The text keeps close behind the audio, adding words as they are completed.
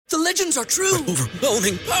The legends are true.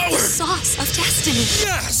 Overwhelming power. Sauce of destiny.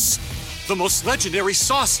 Yes! The most legendary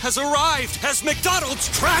sauce has arrived as McDonald's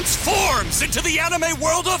transforms into the anime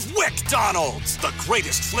world of WickDonald's. The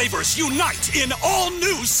greatest flavors unite in all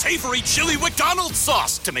new savory chili McDonald's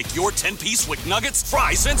sauce to make your 10-piece Wick Nuggets,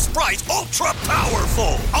 fries, and Sprite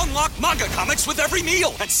ultra-powerful. Unlock manga comics with every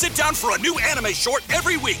meal and sit down for a new anime short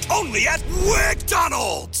every week only at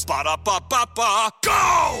WickDonald's. Ba-da-ba-ba-ba,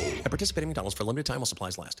 go! At participating McDonald's for a limited time while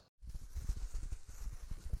supplies last.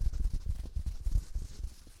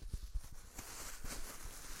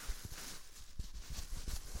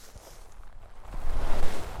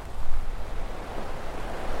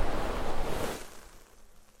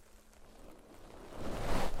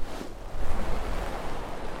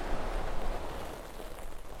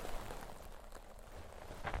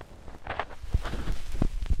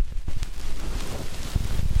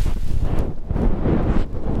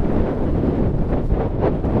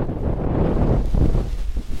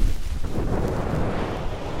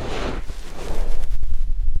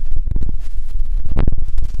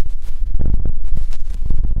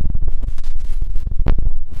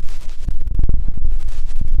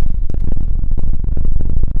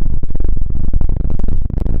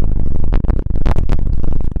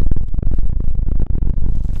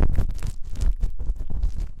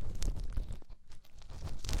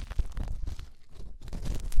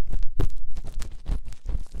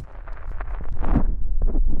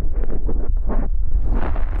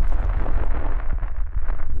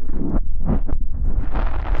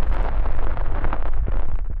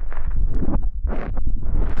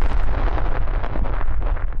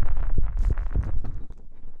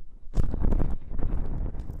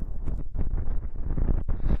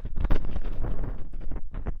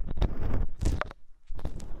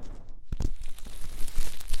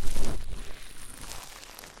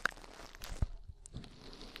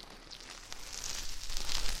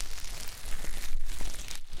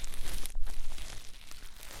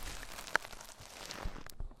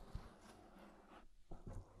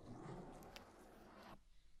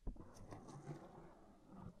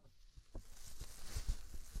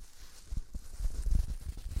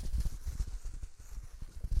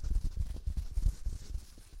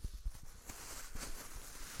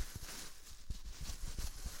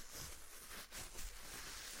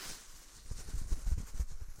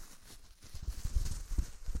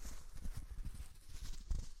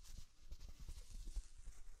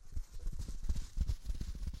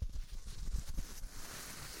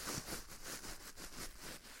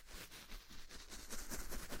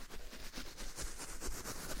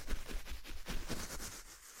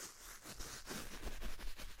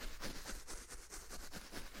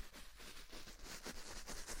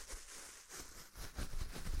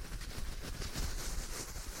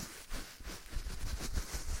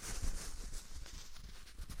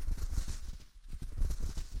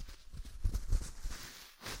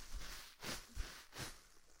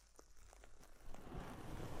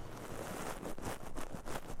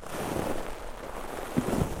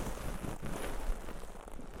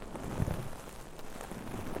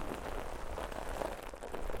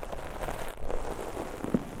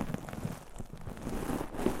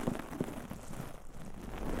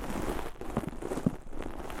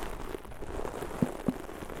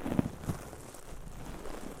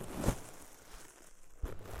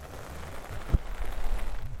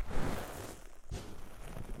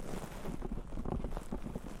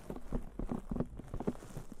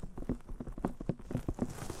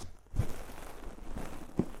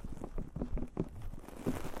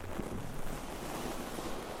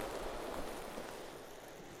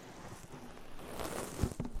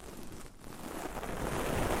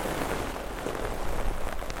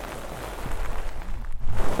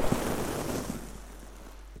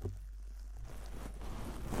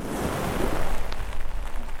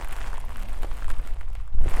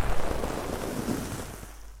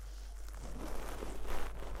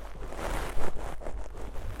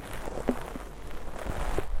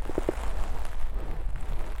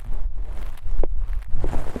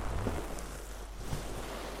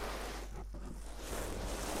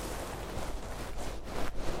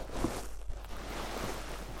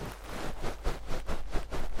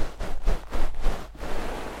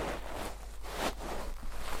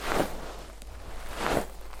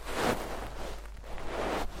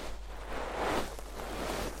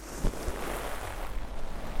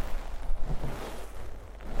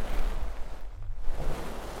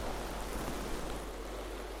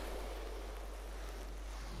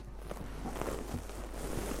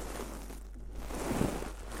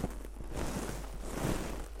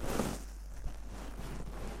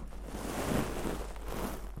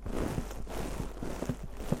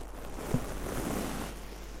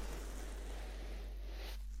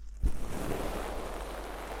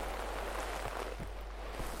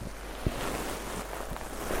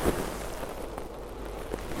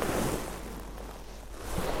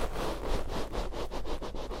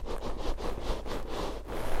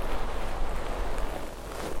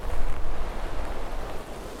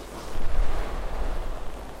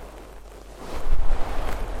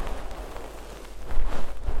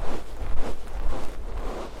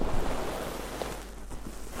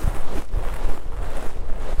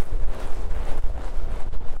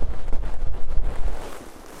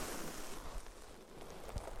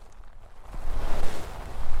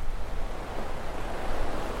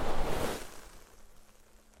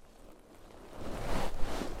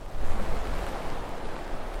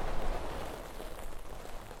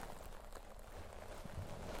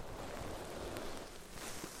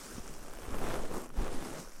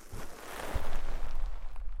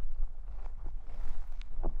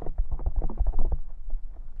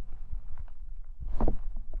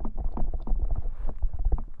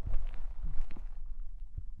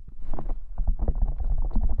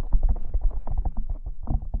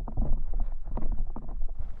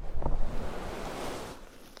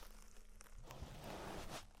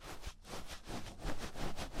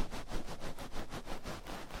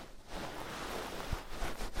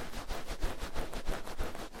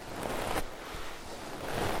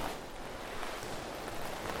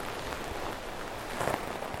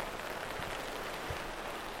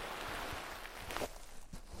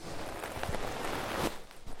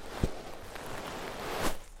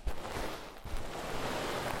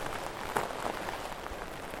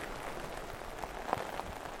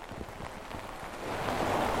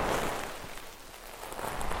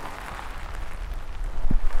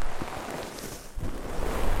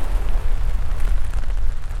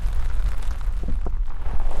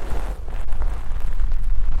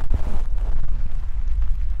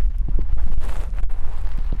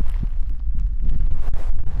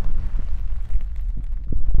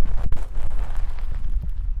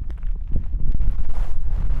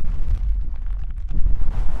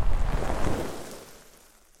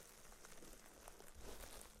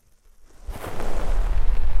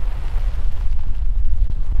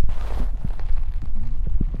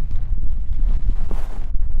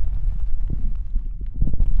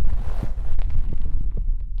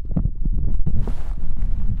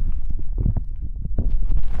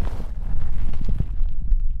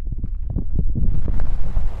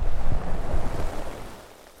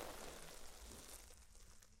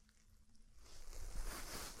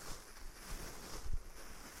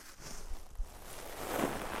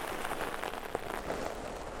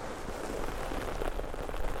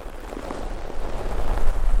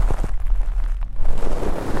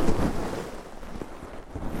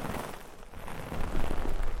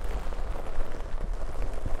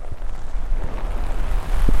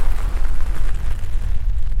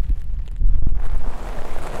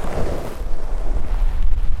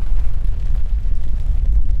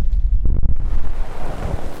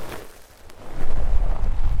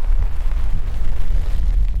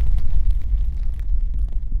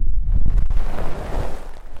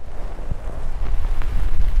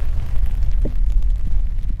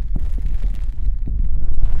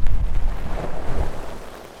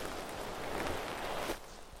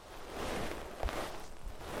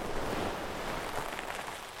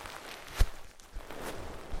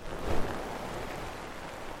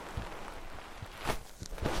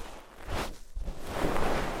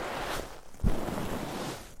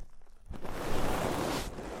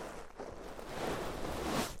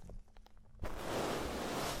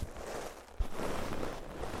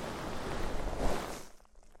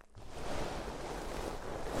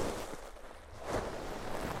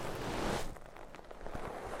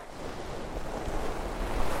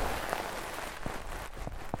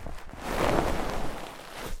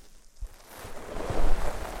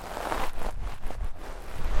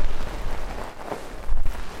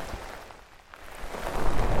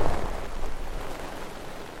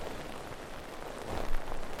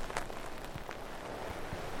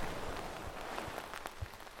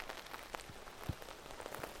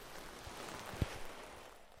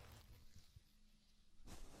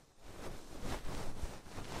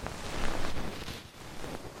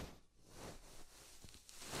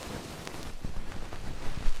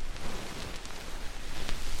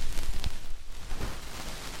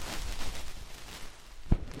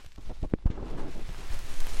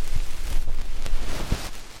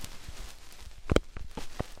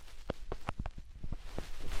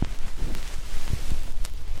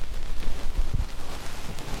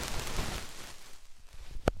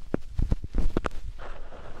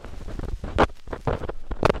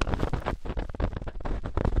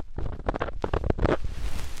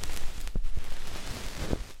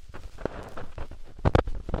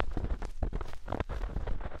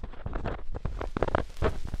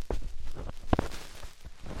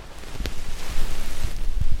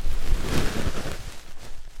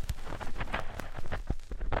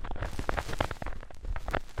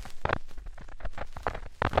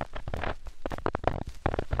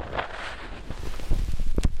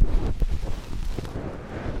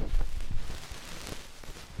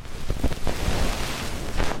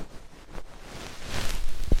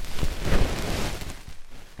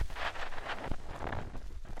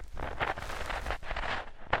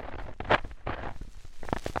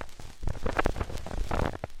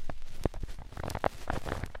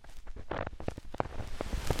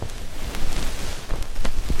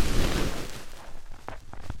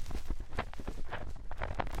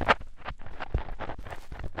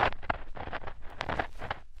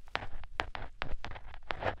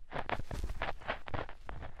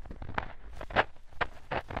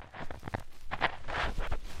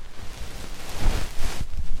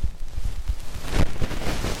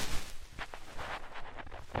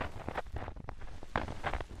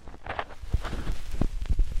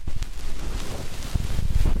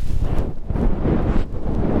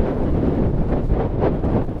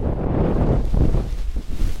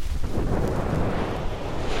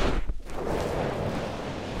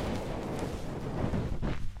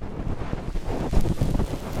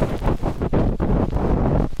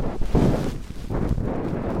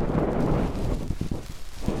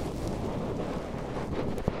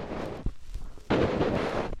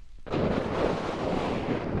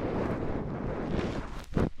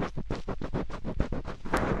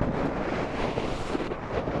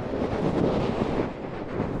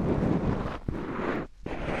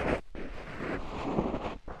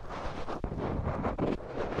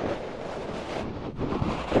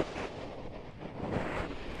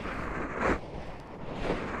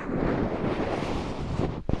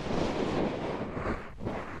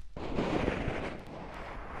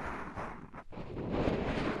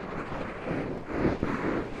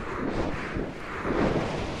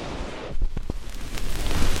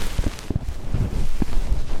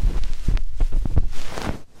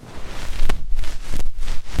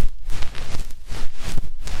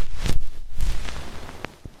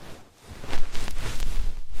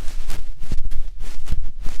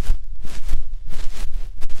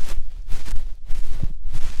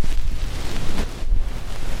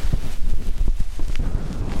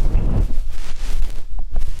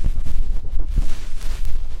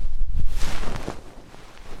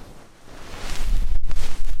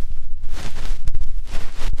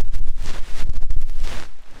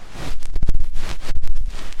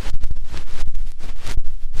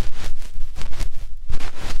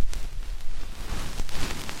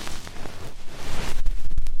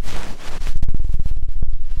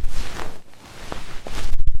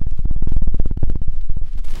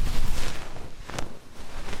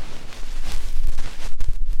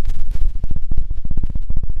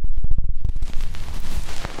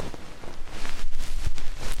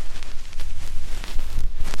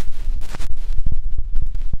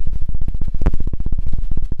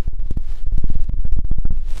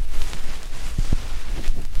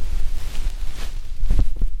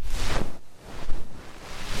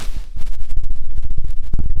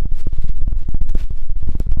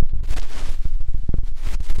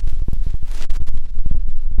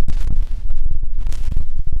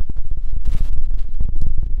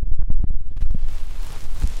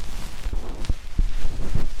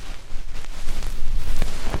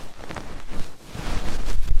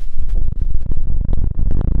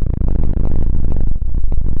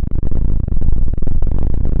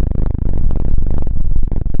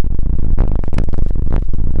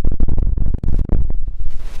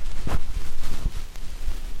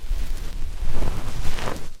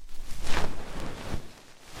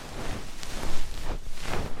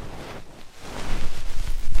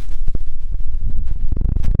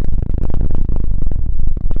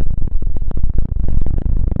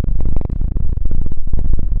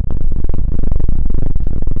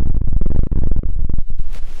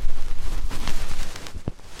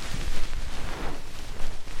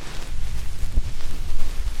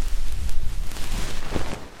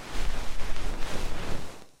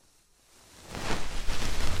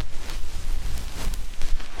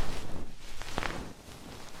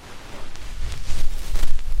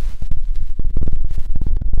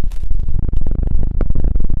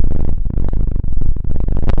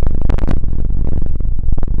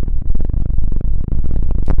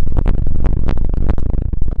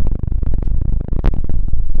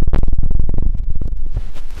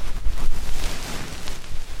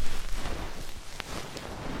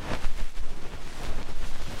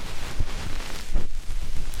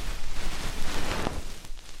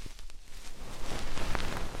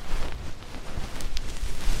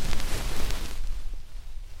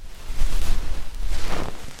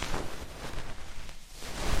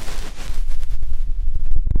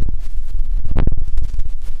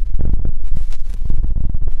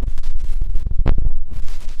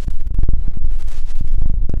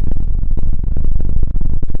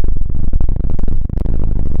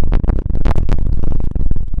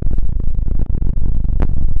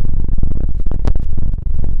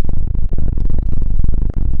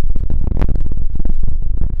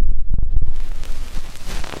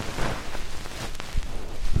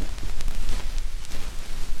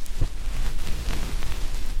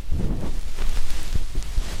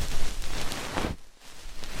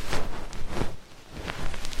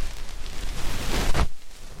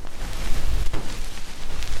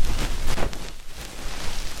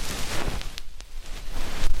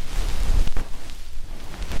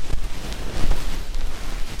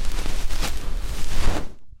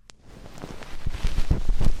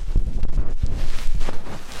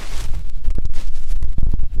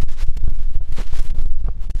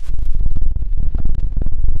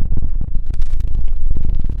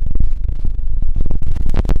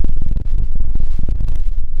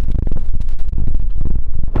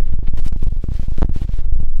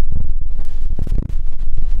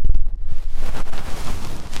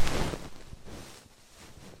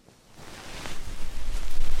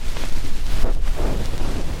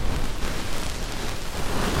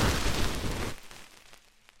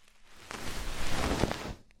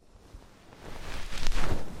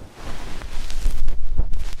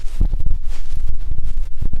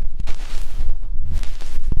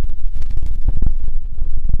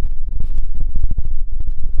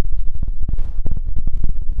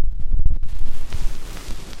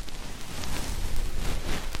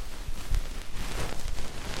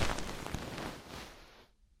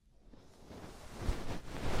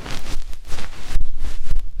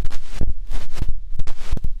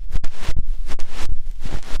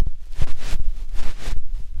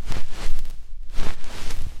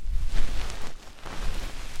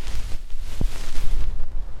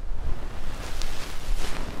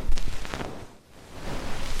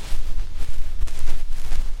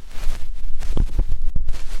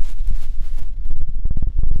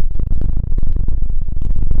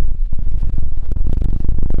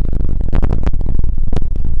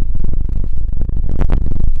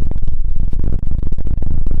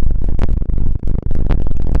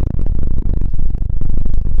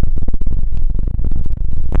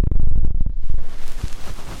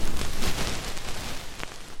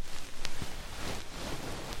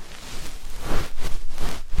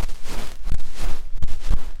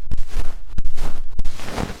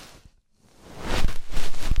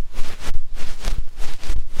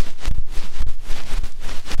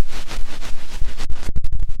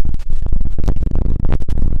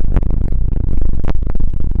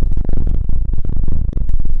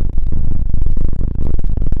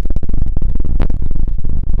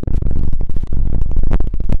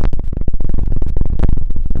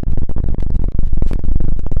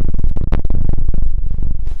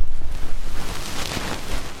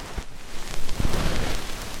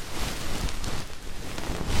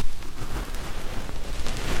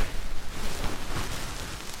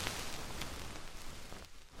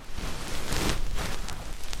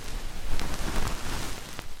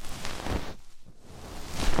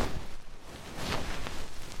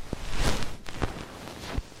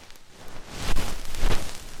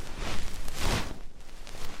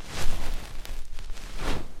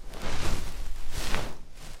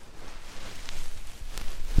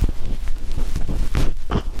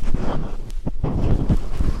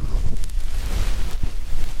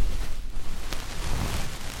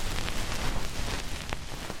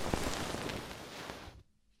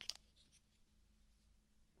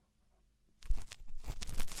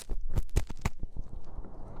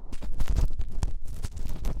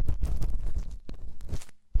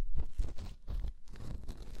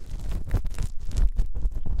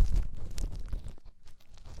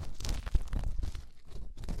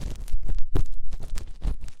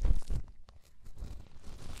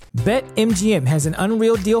 BetMGM has an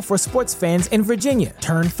unreal deal for sports fans in Virginia.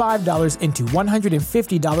 Turn $5 into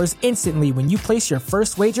 $150 instantly when you place your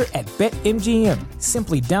first wager at BetMGM.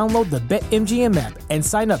 Simply download the BetMGM app and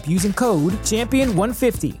sign up using code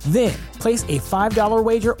Champion150. Then, place a $5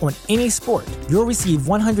 wager on any sport. You'll receive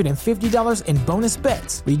 $150 in bonus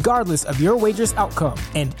bets, regardless of your wager's outcome.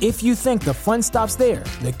 And if you think the fun stops there,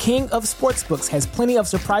 the King of Sportsbooks has plenty of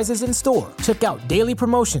surprises in store. Check out daily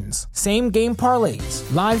promotions, same-game parlays,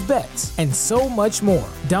 live bets, and so much more.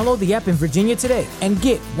 Download the app in Virginia today and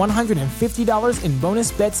get $150 in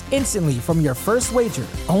bonus bets instantly from your first wager.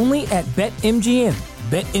 Only at BetMGM.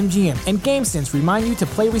 BetMGM and GameSense remind you to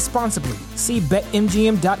play responsibly. See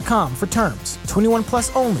BetMGM.com for terms. 21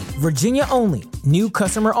 plus only. Virginia only. New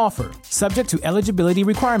customer offer. Subject to eligibility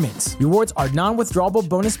requirements. Rewards are non-withdrawable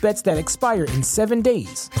bonus bets that expire in 7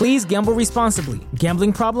 days. Please gamble responsibly.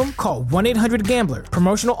 Gambling problem? Call 1-800-GAMBLER.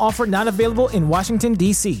 Promotional offer not available in Washington,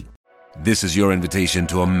 D.C. This is your invitation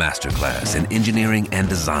to a masterclass in engineering and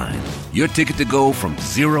design. Your ticket to go from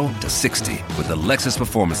 0 to 60 with the Lexus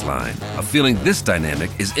Performance Line. A feeling this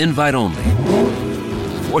dynamic is invite only.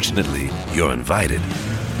 Fortunately, you're invited.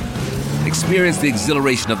 Experience the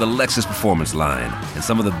exhilaration of the Lexus Performance Line and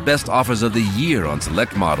some of the best offers of the year on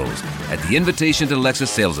select models at the Invitation to Lexus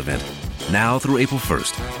sales event, now through April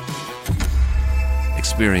 1st.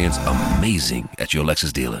 Experience amazing at your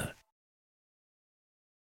Lexus dealer.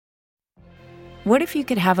 What if you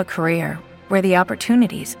could have a career where the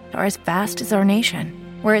opportunities are as vast as our nation,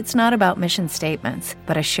 where it's not about mission statements,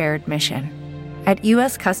 but a shared mission? At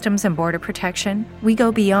U.S. Customs and Border Protection, we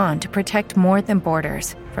go beyond to protect more than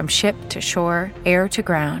borders. From ship to shore, air to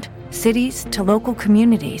ground, cities to local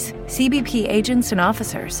communities, CBP agents and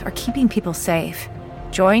officers are keeping people safe.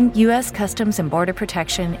 Join U.S. Customs and Border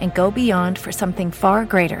Protection and go beyond for something far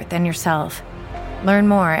greater than yourself. Learn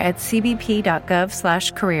more at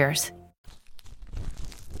cbp.gov/careers.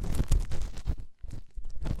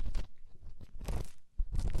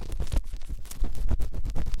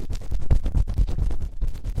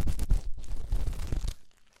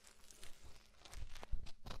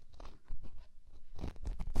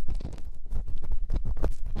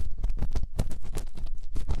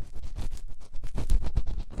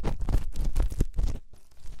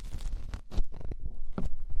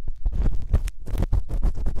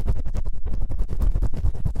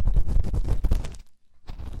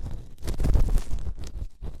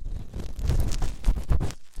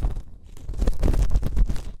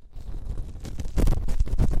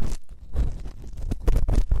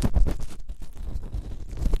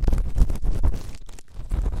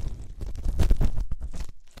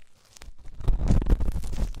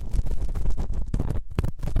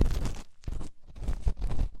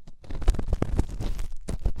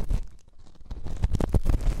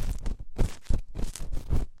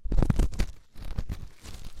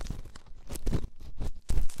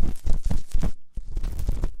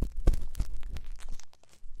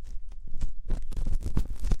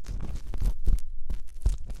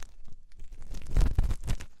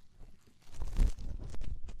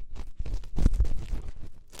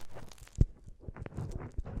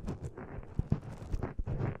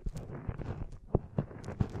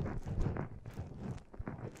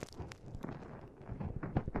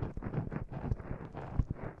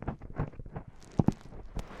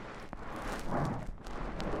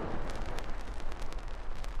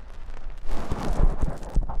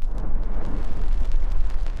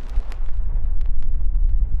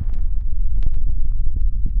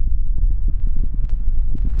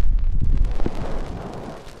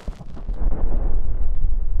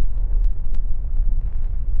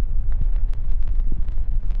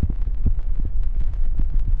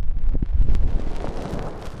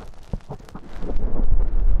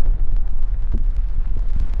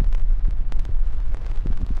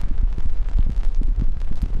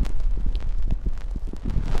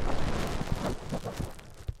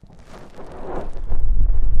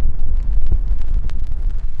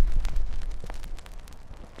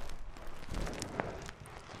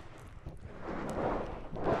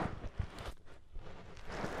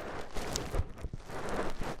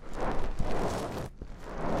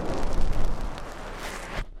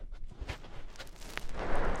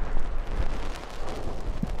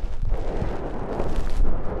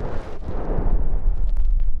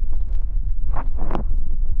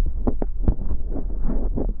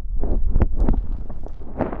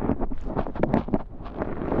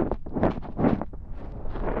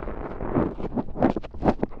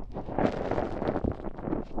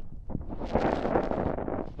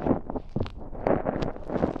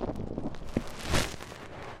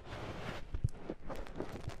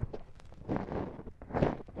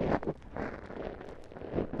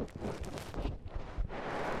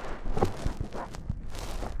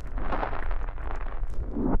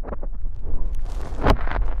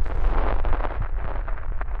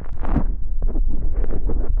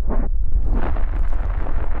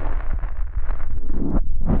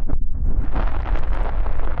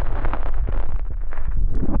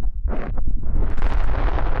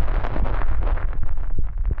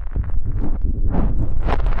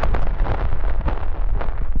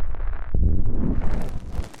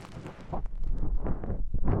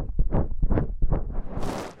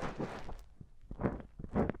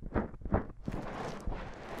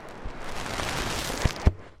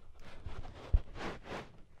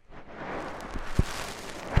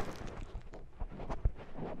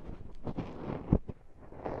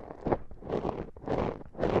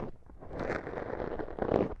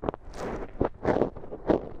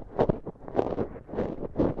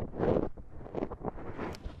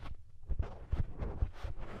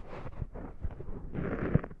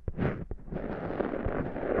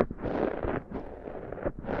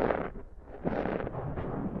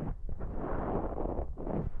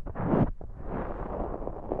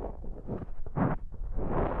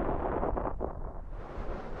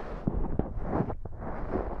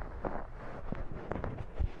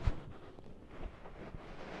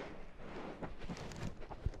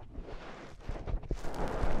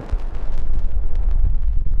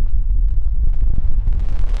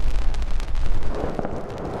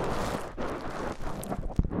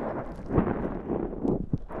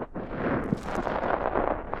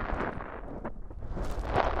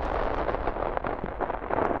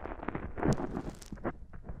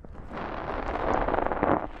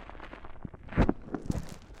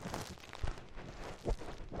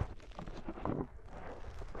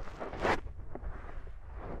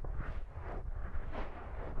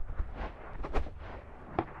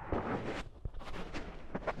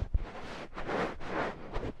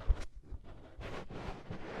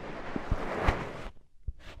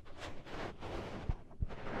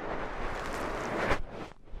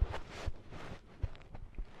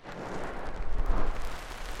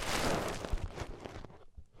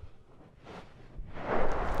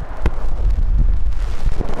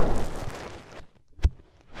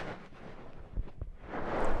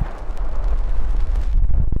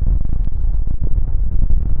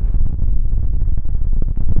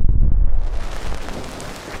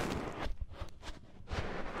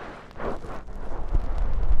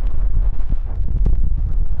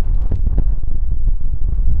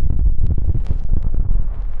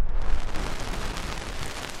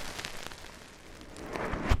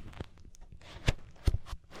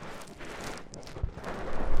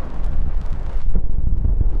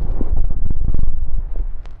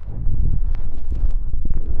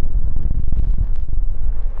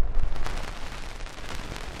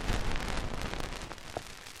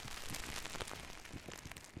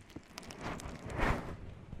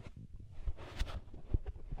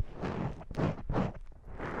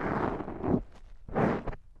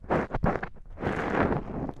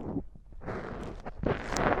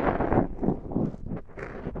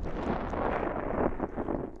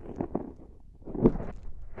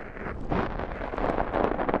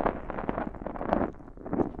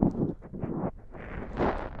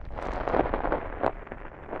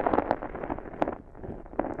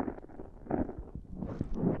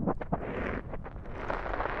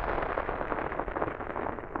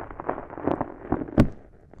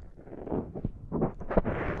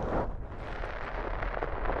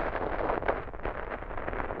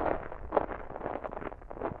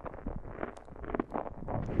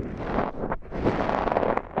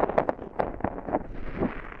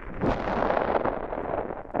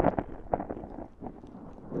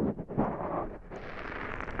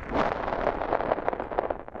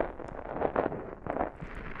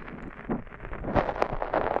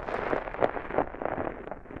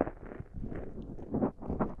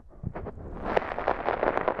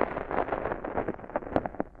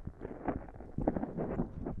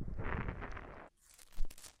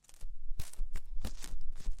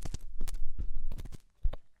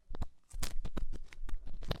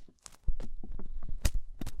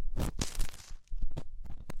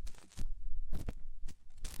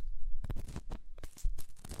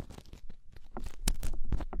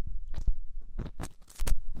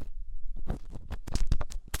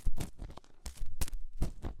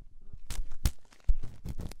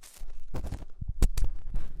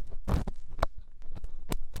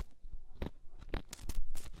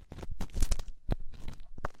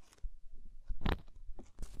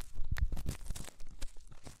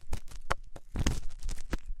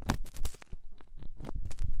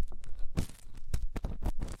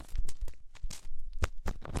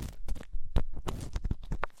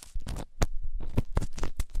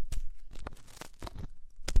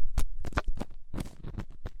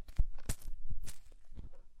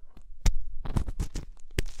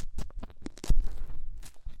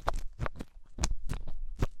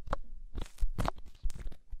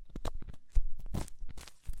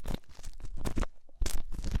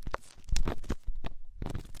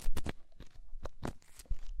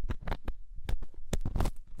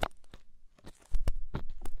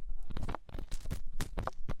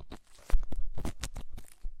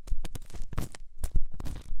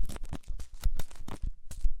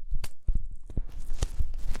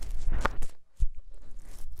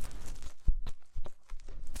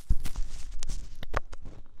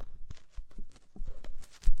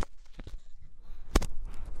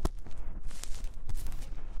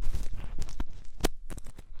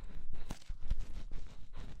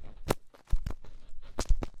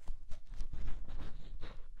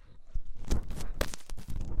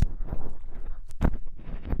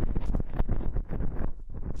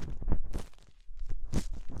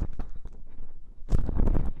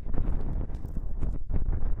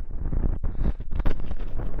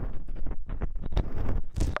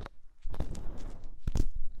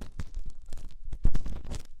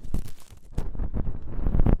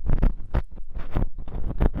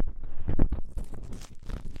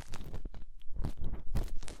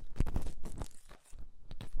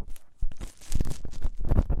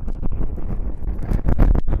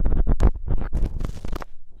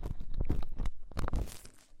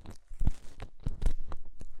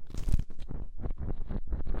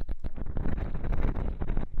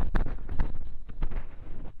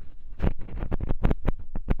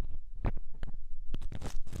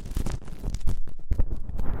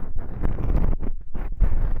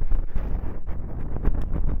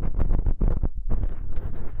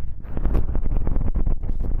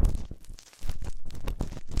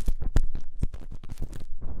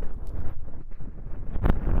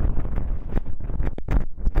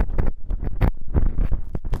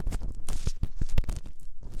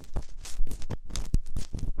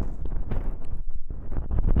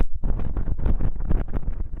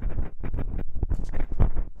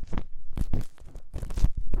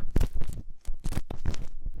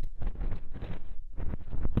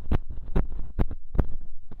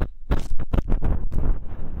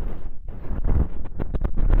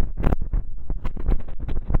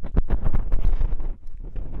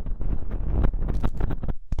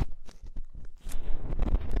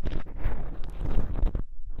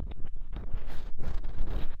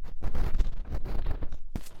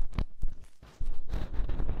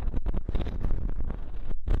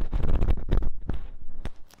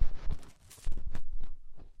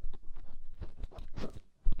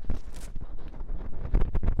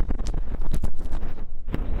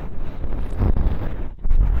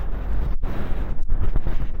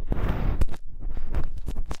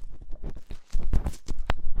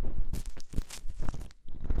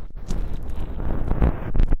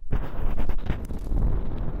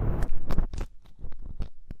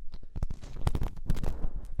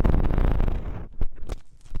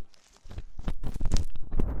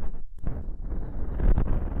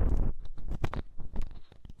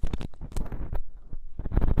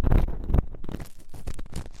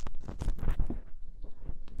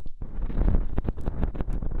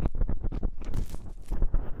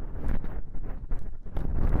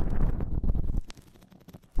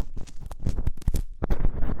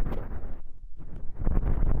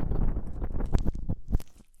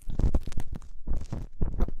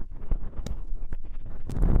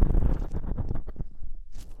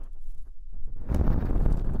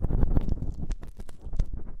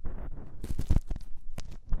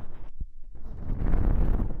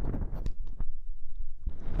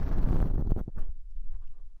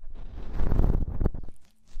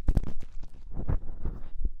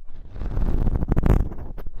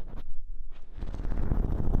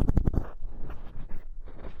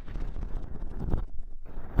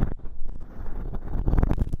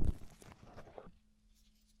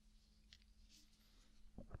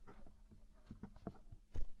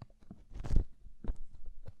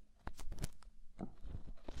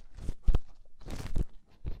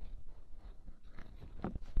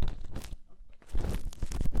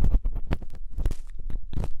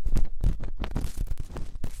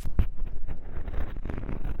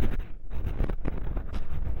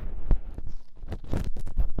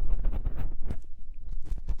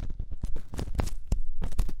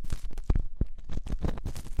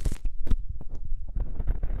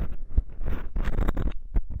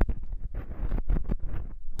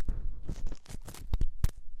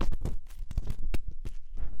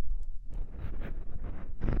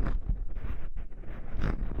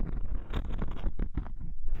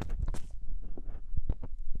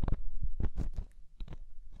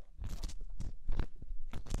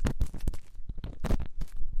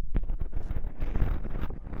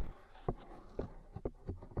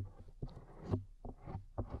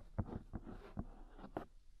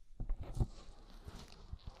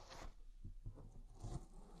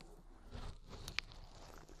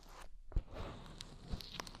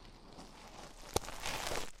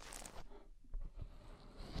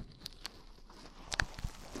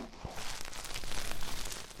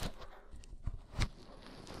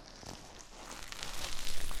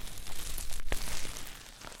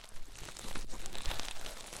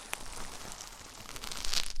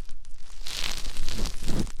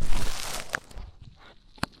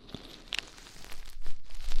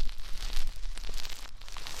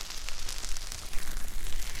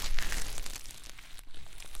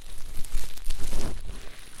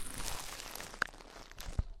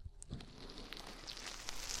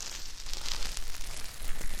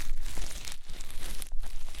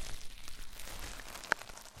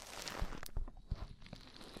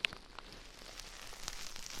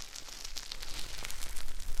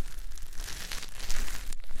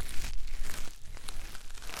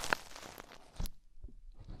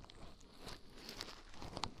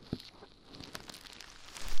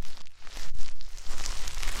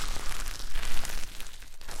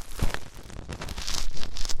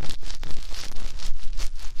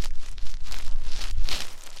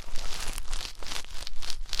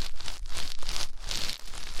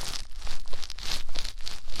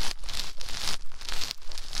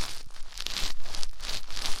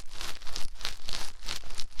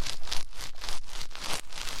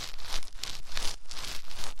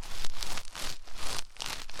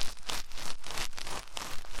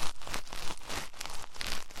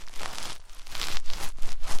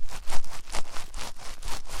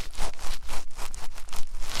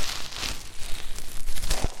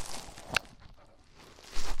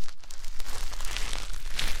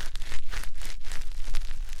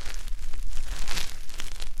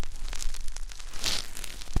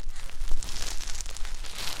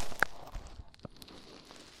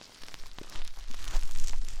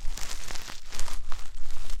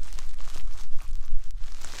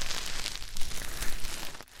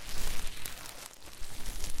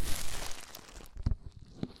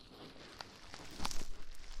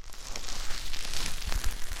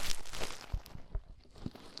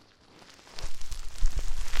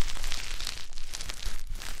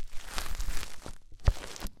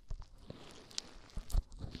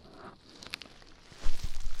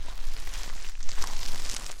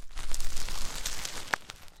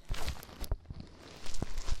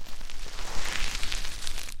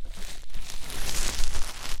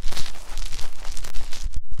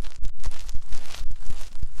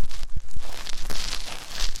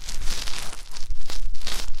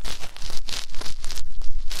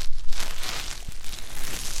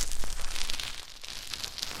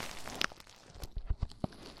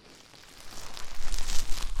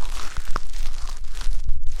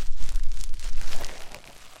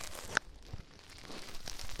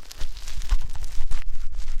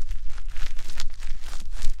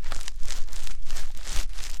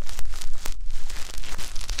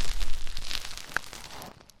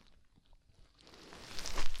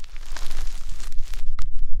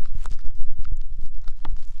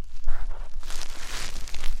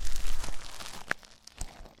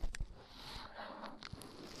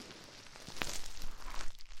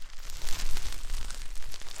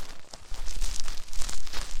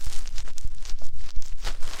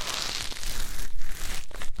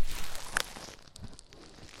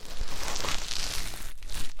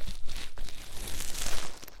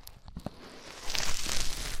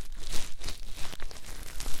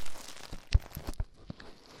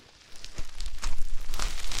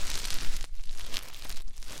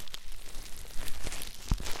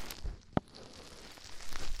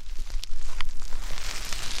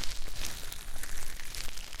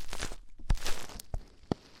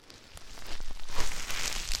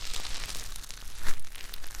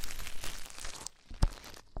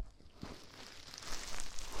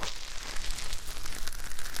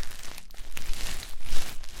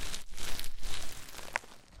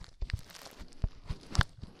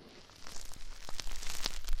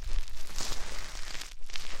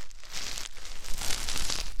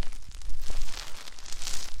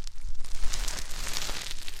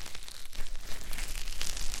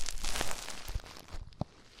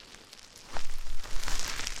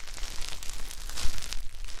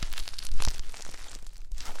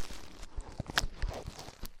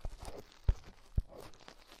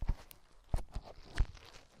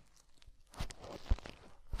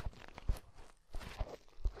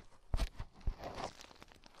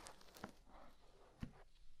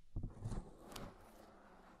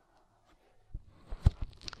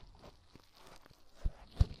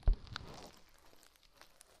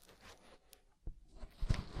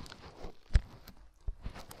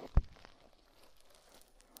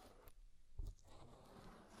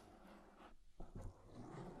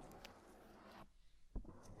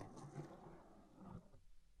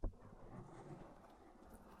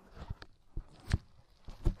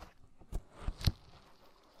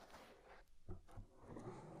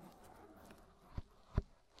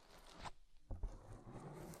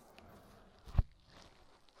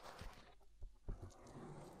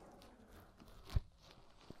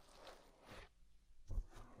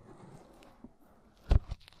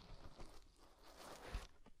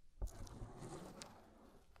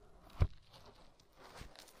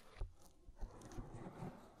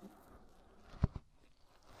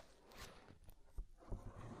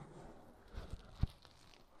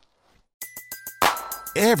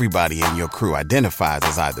 Everybody in your crew identifies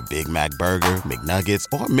as either Big Mac Burger, McNuggets,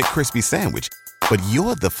 or McCrispy Sandwich. But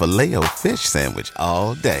you're the Filet-O-Fish Sandwich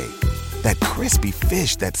all day. That crispy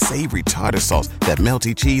fish, that savory tartar sauce, that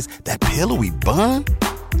melty cheese, that pillowy bun.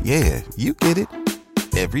 Yeah, you get it.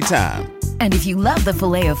 Every time. And if you love the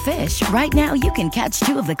Filet-O-Fish, right now you can catch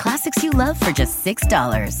 2 of the classics you love for just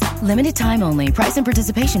 $6. Limited time only. Price and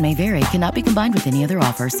participation may vary. Cannot be combined with any other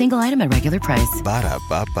offer. Single item at regular price.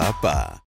 Ba-da-ba-ba-ba.